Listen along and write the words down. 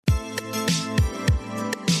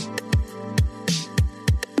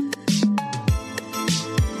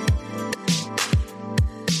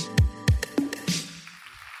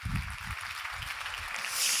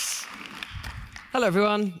Hello,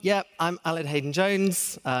 everyone. Yeah, I'm Alan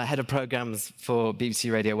Hayden-Jones, Head of Programmes for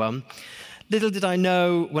BBC Radio 1. Little did I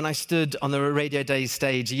know when I stood on the Radio Day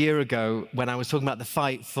stage a year ago when I was talking about the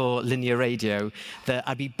fight for linear radio that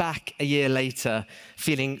I'd be back a year later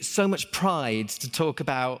feeling so much pride to talk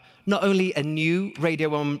about not only a new Radio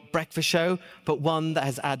 1 breakfast show, but one that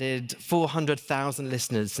has added 400,000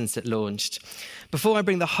 listeners since it launched. Before I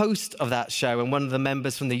bring the host of that show and one of the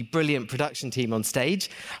members from the brilliant production team on stage,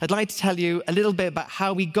 I'd like to tell you a little bit about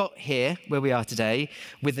how we got here, where we are today,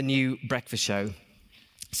 with the new breakfast show.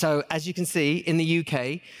 So, as you can see, in the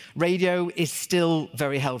UK, radio is still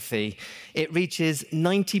very healthy. It reaches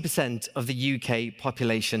 90% of the UK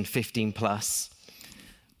population 15 plus.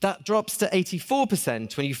 That drops to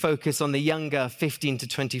 84% when you focus on the younger 15 to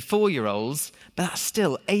 24-year-olds, but that's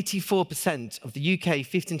still 84% of the UK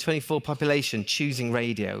 15 to 24 population choosing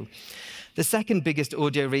radio. The second biggest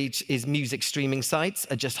audio reach is music streaming sites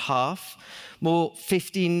at just half. More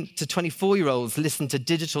 15 to 24-year-olds listen to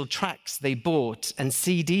digital tracks they bought and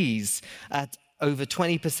CDs at over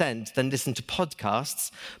 20% than listen to podcasts.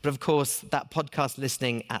 But of course, that podcast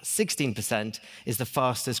listening at 16% is the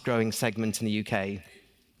fastest growing segment in the UK.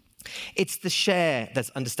 It's the share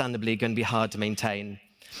that's understandably going to be hard to maintain.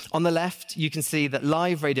 On the left, you can see that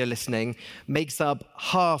live radio listening makes up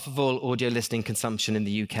half of all audio listening consumption in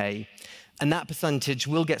the UK. And that percentage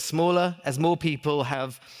will get smaller as more people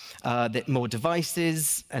have more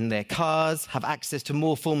devices and their cars have access to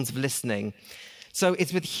more forms of listening. So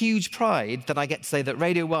it's with huge pride that I get to say that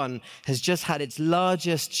Radio 1 has just had its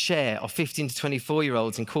largest share of 15 to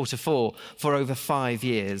 24-year-olds in Q4 for over 5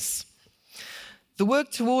 years. The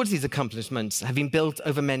work towards these accomplishments have been built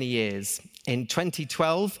over many years. In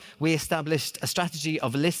 2012, we established a strategy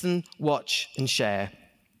of listen, watch, and share.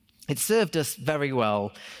 It served us very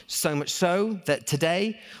well, so much so that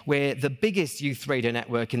today we're the biggest youth radio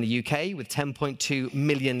network in the UK with 10.2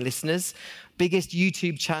 million listeners, biggest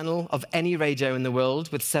YouTube channel of any radio in the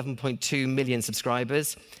world with 7.2 million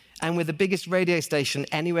subscribers, and we're the biggest radio station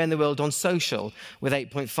anywhere in the world on social with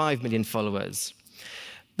 8.5 million followers.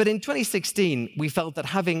 But in 2016, we felt that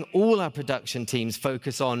having all our production teams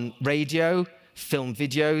focus on radio, film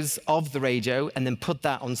videos of the radio, and then put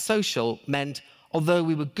that on social meant although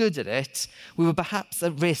we were good at it, we were perhaps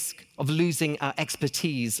at risk of losing our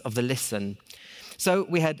expertise of the listen. So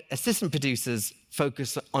we had assistant producers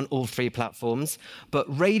focus on all three platforms, but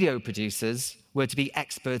radio producers were to be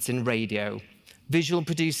experts in radio. Visual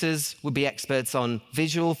producers would be experts on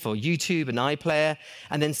visual for YouTube and iPlayer,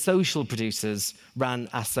 and then social producers ran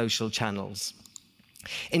our social channels.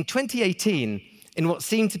 In 2018, in what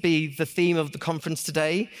seemed to be the theme of the conference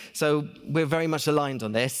today, so we're very much aligned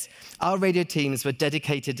on this, our radio teams were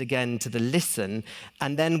dedicated again to the listen,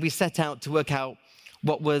 and then we set out to work out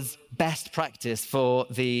what was best practice for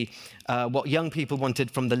what young people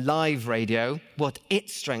wanted from the live radio, what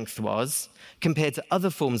its strength was, compared to other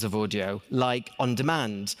forms of audio, like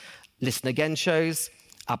on-demand, listen again shows,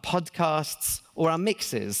 our podcasts, or our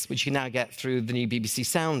mixes, which you can now get through the new BBC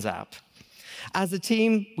Sounds app. As a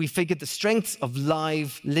team, we figured the strengths of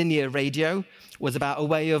live linear radio was about a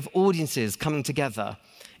way of audiences coming together,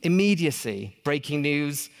 immediacy, breaking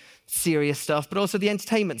news, serious stuff, but also the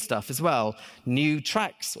entertainment stuff as well, new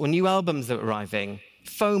tracks or new albums that were arriving,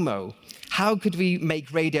 FOMO. How could we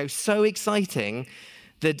make radio so exciting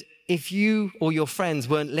that if you or your friends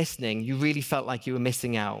weren't listening, you really felt like you were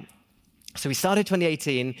missing out? So we started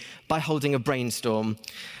 2018 by holding a brainstorm.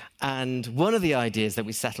 And one of the ideas that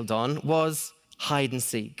we settled on was hide and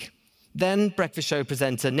seek. Then breakfast show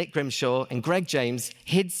presenter Nick Grimshaw and Greg James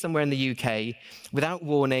hid somewhere in the UK without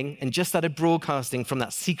warning and just started broadcasting from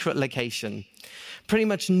that secret location. Pretty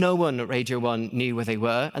much no one at Radio 1 knew where they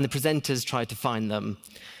were, and the presenters tried to find them.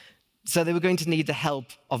 So they were going to need the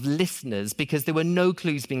help of listeners because there were no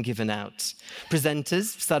clues being given out.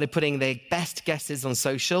 Presenters started putting their best guesses on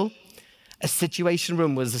social. A situation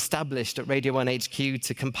room was established at Radio 1 HQ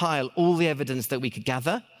to compile all the evidence that we could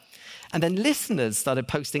gather. And then listeners started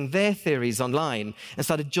posting their theories online and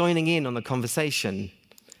started joining in on the conversation.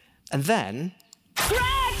 And then... Greg,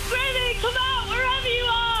 Grimmy, come out wherever you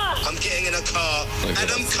are! I'm getting in a car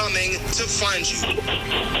and I'm coming to find you.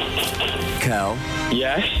 Kel?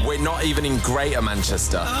 Yes? We're not even in Greater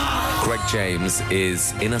Manchester. Greg James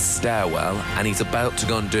is in a stairwell and he's about to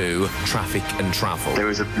go and do traffic and travel. There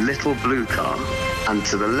is a little blue car, and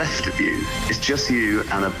to the left of you is just you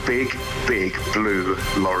and a big, big blue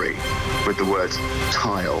lorry with the words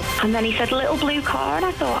tile. And then he said little blue car, and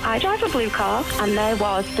I thought, I drive a blue car. And there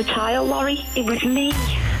was the tile lorry. It was me.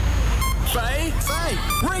 Faye,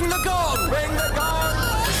 ring the gong! Ring the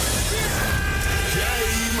gong!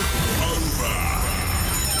 Game over.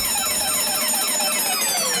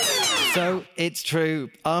 So it's true.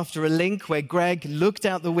 After a link where Greg looked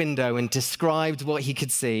out the window and described what he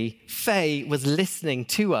could see, Faye was listening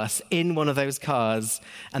to us in one of those cars,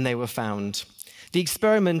 and they were found. The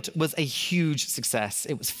experiment was a huge success.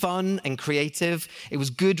 It was fun and creative, it was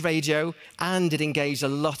good radio, and it engaged a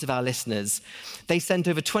lot of our listeners. They sent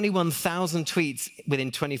over 21,000 tweets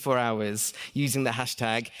within 24 hours using the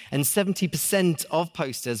hashtag, and 70% of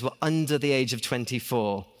posters were under the age of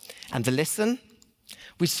 24. And the listen?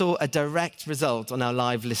 We saw a direct result on our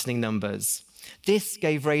live listening numbers. This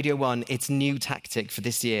gave Radio 1 its new tactic for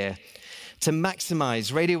this year, to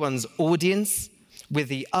maximise Radio 1's audience with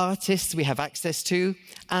the artists we have access to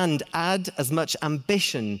and add as much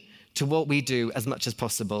ambition to what we do as much as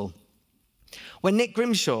possible. When Nick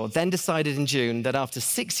Grimshaw then decided in June that after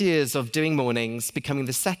 6 years of doing mornings, becoming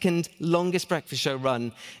the second longest breakfast show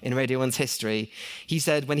run in Radio 1's history,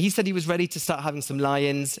 when he said he was ready to start having some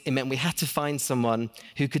lie-ins, it meant we had to find someone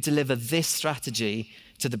who could deliver this strategy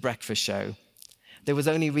to the breakfast show. There was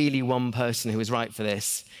only really one person who was right for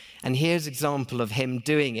this, and here's an example of him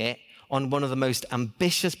doing it on one of the most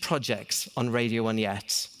ambitious projects on Radio 1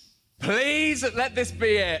 yet. Please let this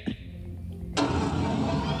be it.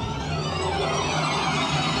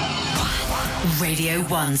 Radio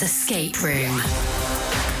 1's escape room.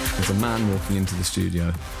 There's a man walking into the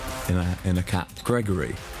studio in a cap.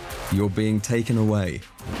 Gregory, you're being taken away.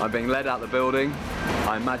 I'm being led out the building.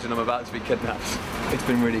 I imagine I'm about to be kidnapped. It's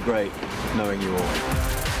been really great knowing you all.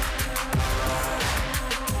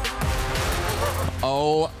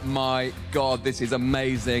 Oh my God, this is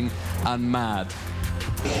amazing and mad.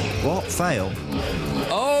 What? Fail?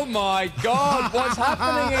 Oh my God, what's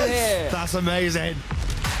happening in here? That's amazing.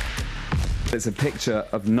 It's a picture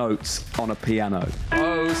of notes on a piano.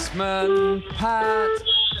 Postman Pat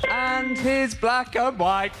and his black and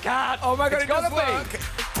white cat. Oh my God, it's gotta be.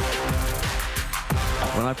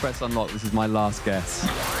 When I press unlock, this is my last guess.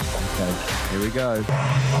 Okay, here we go.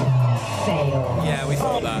 Yeah, we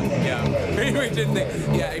thought that. Yeah, we didn't think.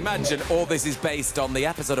 Yeah, imagine all this is based on the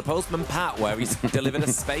episode of Postman Pat where he's delivered a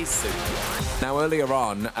spacesuit. Now, earlier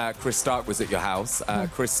on, Chris Stark was at your house.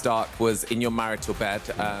 Chris Stark was in your marital bed.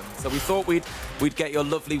 So we thought we'd get your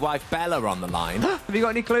lovely wife Bella on the line. Have you got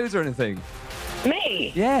any clues or anything?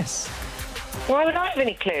 Me? Yes. Why would I have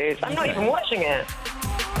any clues? I'm not even watching it.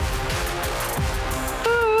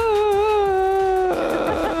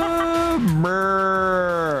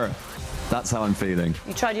 That's how I'm feeling.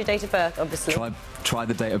 You tried your date of birth, obviously. Try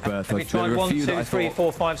the date of birth. Have you tried 1, 2, 3,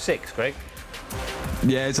 4, 5, 6, Greg?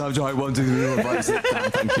 Yes, I've tried 1, 2, 3, 4, 5, 6.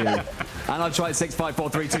 Dan, thank you. And I've tried 6, 5, 4,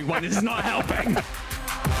 3, 2, 1. This is not helping.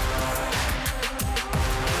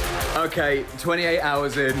 Okay, 28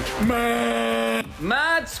 hours in.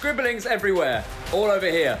 Mad scribblings everywhere. All over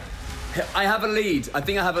here. I have a lead. I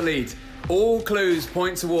think I have a lead. All clues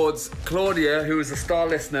point towards Claudia, who is a star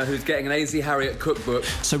listener who's getting an A.Z. Harriet cookbook.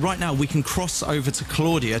 So right now we can cross over to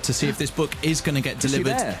Claudia to see if this book is going to get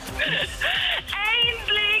delivered. Ainsley,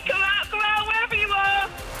 come out, wherever you are.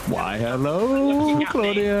 Why, hello,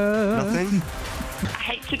 Claudia. Nothing? I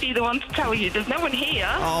hate to be the one to tell you, there's no one here.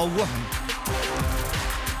 Oh,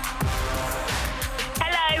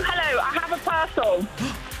 Hello, I have a parcel.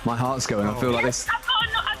 My heart's going. I feel like this. I've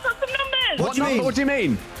got some numbers. What do you mean? What do you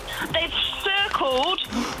mean? They've circled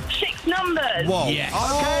 6 numbers. Whoa. Yes.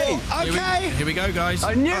 Okay. Here we go, guys.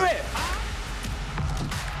 I knew it.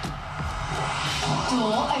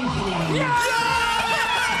 Door opening.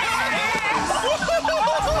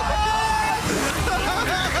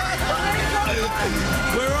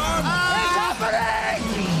 We're on. It's happening.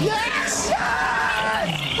 Yes.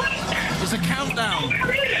 There's a countdown.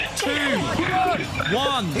 2,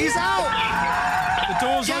 1. He's out. The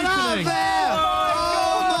door's Get opening. out there.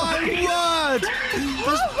 Oh my word.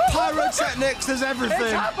 There's pyrotechnics, there's everything.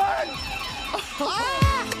 It's happened.